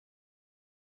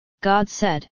God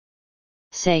said.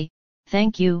 Say,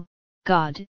 thank you,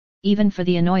 God, even for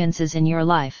the annoyances in your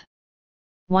life.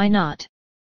 Why not?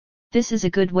 This is a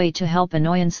good way to help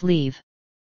annoyance leave.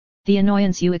 The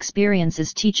annoyance you experience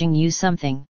is teaching you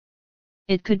something.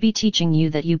 It could be teaching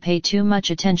you that you pay too much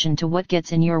attention to what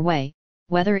gets in your way,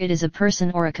 whether it is a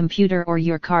person or a computer or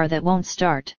your car that won't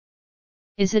start.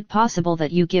 Is it possible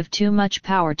that you give too much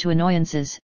power to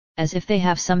annoyances, as if they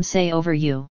have some say over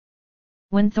you?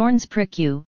 When thorns prick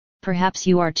you, perhaps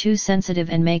you are too sensitive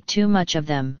and make too much of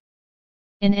them.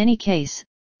 In any case,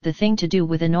 the thing to do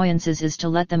with annoyances is to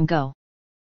let them go.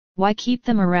 Why keep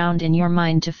them around in your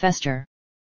mind to fester?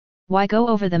 Why go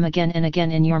over them again and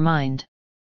again in your mind?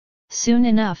 Soon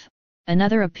enough,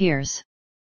 another appears.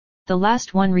 The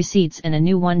last one recedes and a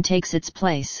new one takes its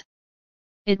place.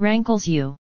 It rankles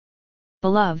you.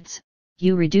 Beloveds,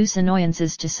 you reduce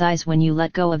annoyances to size when you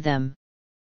let go of them.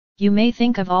 You may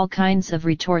think of all kinds of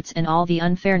retorts and all the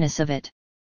unfairness of it.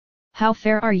 How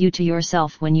fair are you to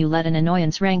yourself when you let an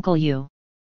annoyance rankle you?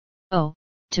 Oh,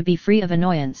 to be free of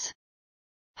annoyance!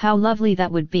 How lovely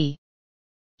that would be!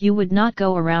 You would not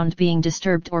go around being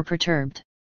disturbed or perturbed.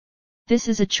 This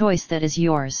is a choice that is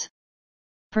yours.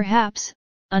 Perhaps,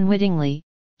 unwittingly,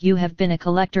 you have been a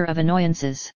collector of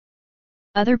annoyances.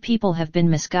 Other people have been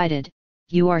misguided,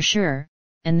 you are sure,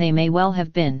 and they may well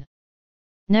have been.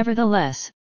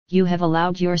 Nevertheless, you have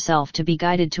allowed yourself to be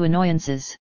guided to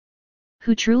annoyances.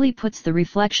 Who truly puts the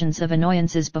reflections of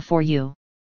annoyances before you?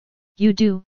 You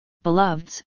do,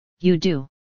 beloveds, you do.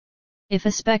 If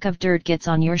a speck of dirt gets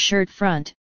on your shirt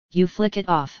front, you flick it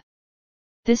off.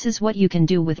 This is what you can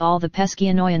do with all the pesky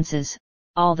annoyances,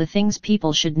 all the things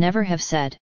people should never have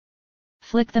said.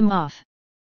 Flick them off.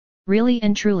 Really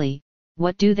and truly,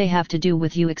 what do they have to do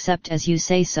with you except as you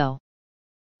say so?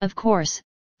 Of course,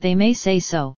 they may say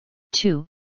so, too,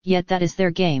 yet that is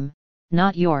their game,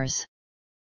 not yours.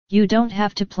 You don't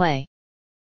have to play.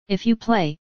 If you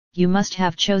play, you must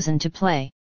have chosen to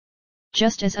play.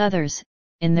 Just as others,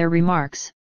 in their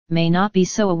remarks, may not be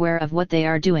so aware of what they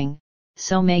are doing,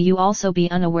 so may you also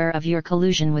be unaware of your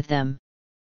collusion with them.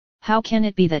 How can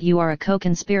it be that you are a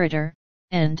co-conspirator,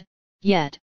 and,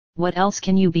 yet, what else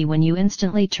can you be when you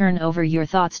instantly turn over your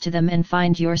thoughts to them and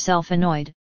find yourself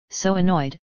annoyed, so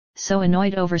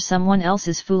annoyed over someone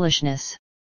else's foolishness?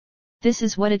 This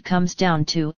is what it comes down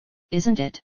to, isn't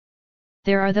it?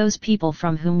 There are those people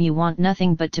from whom you want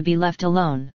nothing but to be left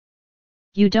alone.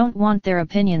 You don't want their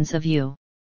opinions of you.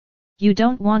 You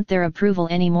don't want their approval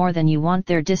any more than you want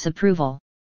their disapproval.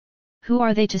 Who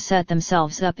are they to set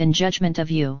themselves up in judgment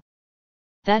of you?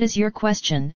 That is your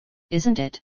question, isn't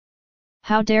it?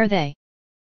 How dare they?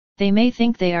 They may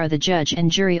think they are the judge and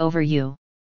jury over you.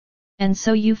 And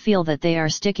so you feel that they are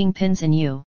sticking pins in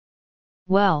you.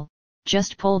 Well,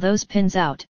 just pull those pins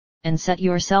out, and set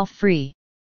yourself free.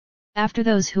 After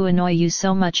those who annoy you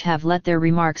so much have let their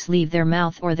remarks leave their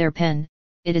mouth or their pen,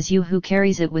 it is you who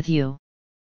carries it with you.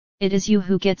 It is you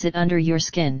who gets it under your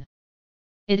skin.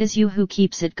 It is you who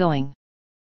keeps it going.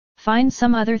 Find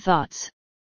some other thoughts.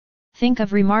 Think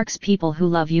of remarks people who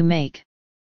love you make.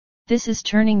 This is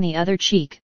turning the other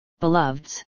cheek,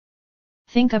 beloveds.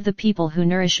 Think of the people who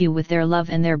nourish you with their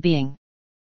love and their being.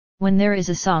 When there is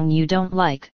a song you don't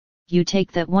like, you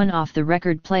take that one off the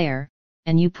record player,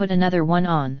 and you put another one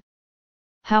on.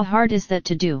 How hard is that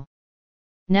to do?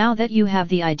 Now that you have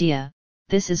the idea,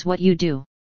 this is what you do.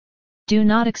 Do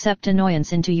not accept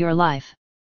annoyance into your life.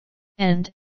 And,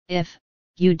 if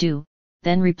you do,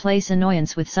 then replace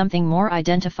annoyance with something more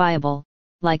identifiable,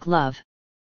 like love.